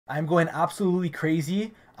I'm going absolutely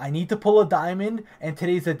crazy. I need to pull a diamond, and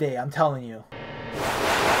today's the day, I'm telling you.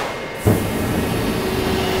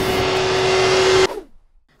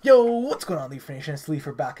 Yo, what's going on, Leafer Nation? It's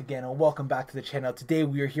Leafer back again, and welcome back to the channel. Today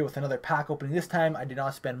we are here with another pack opening. This time I did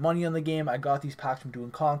not spend money on the game. I got these packs from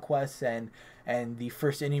doing conquests and the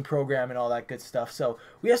first inning program and all that good stuff. So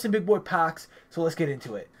we have some big boy packs, so let's get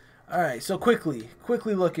into it. Alright, so quickly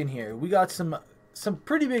look in here. We got some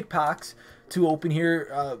pretty big packs to open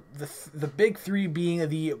here. The big three being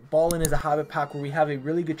the Ballin' is a Habit pack, where we have a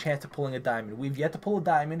really good chance of pulling a diamond. We've yet to pull a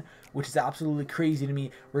diamond, which is absolutely crazy to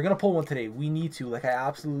me. We're going to pull one today. We need to. Like, I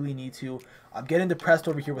absolutely need to. I'm getting depressed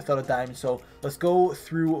over here without a diamond, so let's go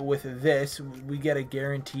through with this. We get a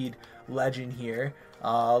guaranteed legend here.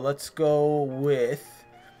 Let's go with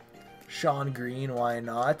Sean Green. Why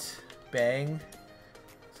not? Bang.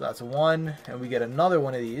 So that's a 1, and we get another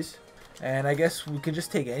one of these. And I guess we could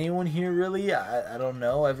just take anyone here, really. I don't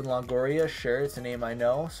know. Evan Longoria, sure, it's a name I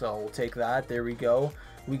know, so we'll take that. There we go.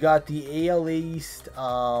 We got the AL East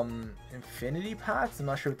Infinity packs. I'm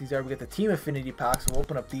not sure what these are. We got the Team Affinity packs. We'll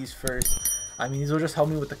open up these first. I mean, these will just help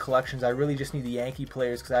me with the collections. I really just need the Yankee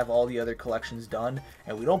players because I have all the other collections done.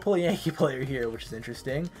 And we don't pull a Yankee player here, which is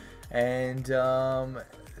interesting. And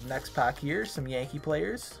next pack here, some Yankee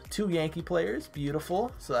players. 2 Yankee players.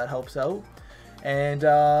 Beautiful. So that helps out. And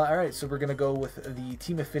alright, so we're going to go with the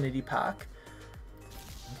Team Affinity pack.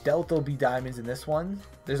 Doubt there'll be diamonds in this one.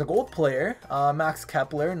 There's a gold player, Max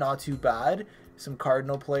Kepler, not too bad. Some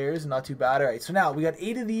Cardinal players, not too bad. Alright, so now we got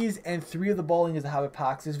 8 of these and 3 of the Ballin' is a Habit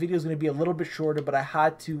packs. This video is going to be a little bit shorter, but I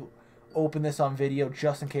had to open this on video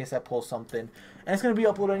just in case I pull something. And it's going to be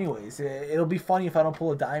uploaded anyways. It'll be funny if I don't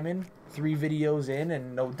pull a diamond 3 videos in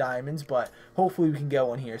and no diamonds, but hopefully we can get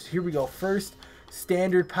one here. So here we go. First,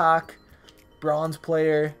 standard pack. Bronze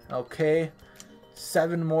player, okay.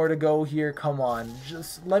 7 more to go here. Come on,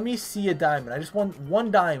 just let me see a diamond. I just want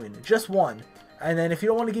 1 diamond, just 1. And then if you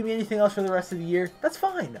don't want to give me anything else for the rest of the year, that's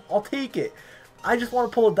fine. I'll take it. I just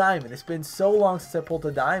want to pull a diamond. It's been so long since I pulled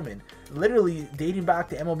a diamond, literally dating back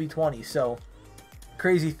to MLB 20. So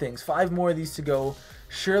crazy things. 5 more of these to go.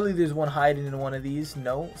 Surely there's one hiding in one of these.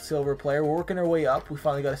 No, silver player. We're working our way up. We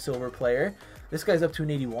finally got a silver player. This guy's up to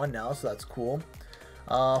an 81 now, so that's cool.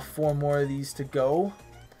 4 more of these to go.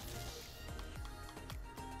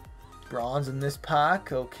 Bronze in this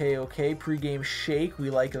pack. Okay. Pre-game shake. We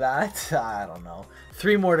like that. I don't know.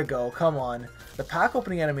 3 more to go. Come on. The pack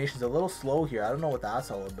opening animation is a little slow here. I don't know what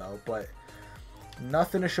that's all about, but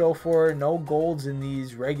nothing to show for it. No golds in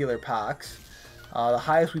these regular packs. The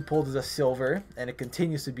highest we pulled is a silver, and it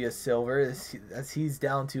continues to be a silver as he's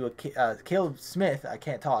down to a Caleb Smith. I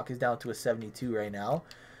can't talk. He's down to a 72 right now.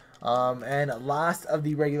 And last of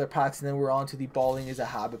the regular packs, and then we're on to the Ballin' is a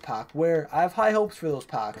Habit pack, where I have high hopes for those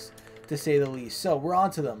packs, to say the least. So we're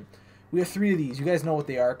on to them. We have 3 of these. You guys know what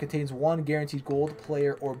they are. It contains 1 guaranteed gold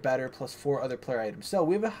player or better, plus 4 other player items. So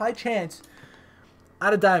we have a high chance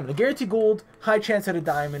at a diamond. A guaranteed gold, high chance at a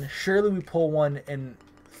diamond. Surely we pull one in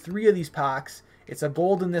 3 of these packs. It's a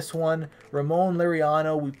gold in this one. Ramon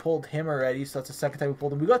Laureano, we pulled him already, so that's the 2nd time we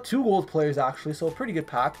pulled him. We got 2 gold players, actually, so a pretty good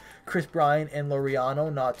pack. Chris Bryant and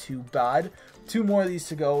Laureano, not too bad. 2 more of these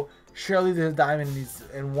to go. Surely there's a diamond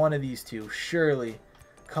in one of these 2. Surely.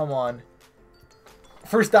 Come on.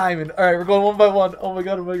 First diamond. Alright, we're going 1 by 1. Oh my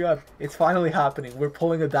god. It's finally happening. We're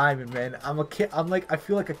pulling a diamond, man. I'm a kid. I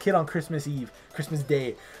feel like a kid on Christmas Eve. Christmas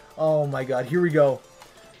Day. Oh my god. Here we go.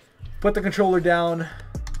 Put the controller down.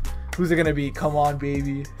 Who's it gonna be? Come on,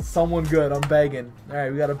 baby. Someone good. I'm begging. Alright,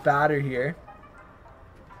 we got a batter here.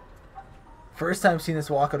 First time seeing this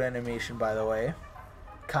walkout animation, by the way.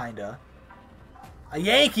 Kinda. A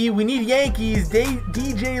Yankee. We need Yankees.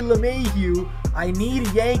 DJ LeMahieu. I need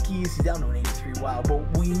Yankees. He's down to an 83. Wow.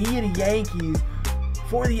 But we need Yankees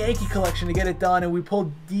for the Yankee collection to get it done, and we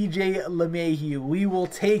pulled DJ LeMahieu. We will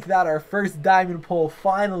take that. Our first diamond pull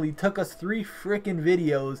finally took us 3 freaking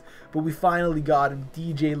videos, but we finally got him.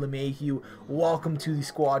 DJ LeMahieu, welcome to the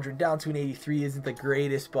squadron. Down to an 83 isn't the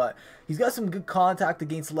greatest, but he's got some good contact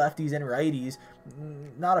against lefties and righties.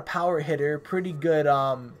 Not a power hitter, pretty good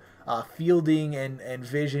fielding and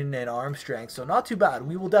vision and arm strength, so not too bad.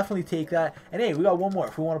 We will definitely take that. And hey, we got 1 more.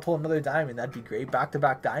 If we want to pull another diamond, that'd be great.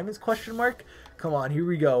 Back-to-back diamonds, question mark? Come on, here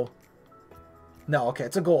we go. No, okay,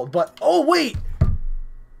 it's a gold, but oh wait,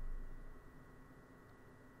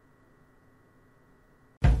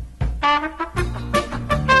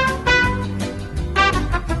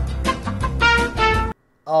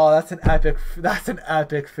 oh, that's an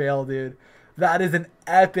epic fail, dude. That is an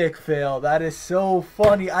epic fail. That is so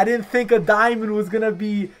funny. I didn't think a diamond was going to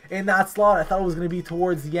be in that slot. I thought it was going to be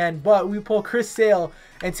towards the end. But we pull Chris Sale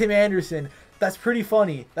and Tim Anderson. That's pretty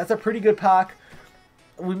funny. That's a pretty good pack.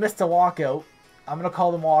 We missed a walkout. I'm going to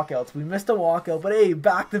call them walkouts. We missed a walkout, but hey,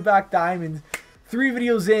 back-to-back diamonds. 3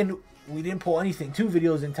 videos in, we didn't pull anything. 2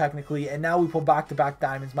 videos in technically, and now we pull back-to-back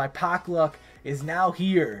diamonds. My pack luck is now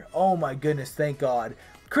here. Oh my goodness, thank God.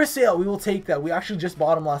 Chris Sale, we will take that. We actually just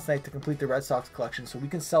bought him last night to complete the Red Sox collection, so we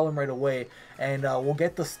can sell him right away, and we'll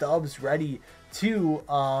get the stubs ready to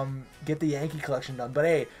get the Yankee collection done. But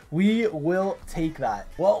hey, we will take that.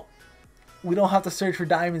 Well, we don't have to search for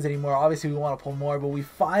diamonds anymore. Obviously, we want to pull more, but we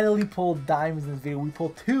finally pulled diamonds in this video. We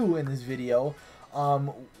pulled 2 in this video.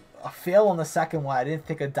 A fail on the second one. I didn't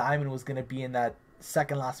think a diamond was going to be in that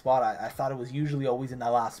second last spot. I thought it was usually always in that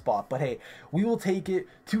last spot. But hey, we will take it.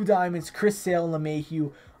 2 diamonds. Chris Sale and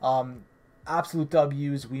LeMahieu. Absolute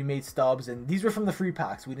W's. We made stubs, and these were from the free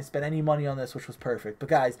packs. We didn't spend any money on this, which was perfect. But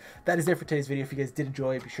guys, that is it for today's video. If you guys did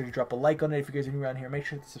enjoy it, be sure to drop a like on it. If you guys are new around here, make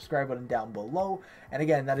sure to hit the subscribe button down below. And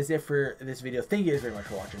again, that is it for this video. Thank you guys very much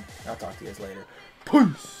for watching. I'll talk to you guys later.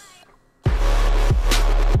 Peace!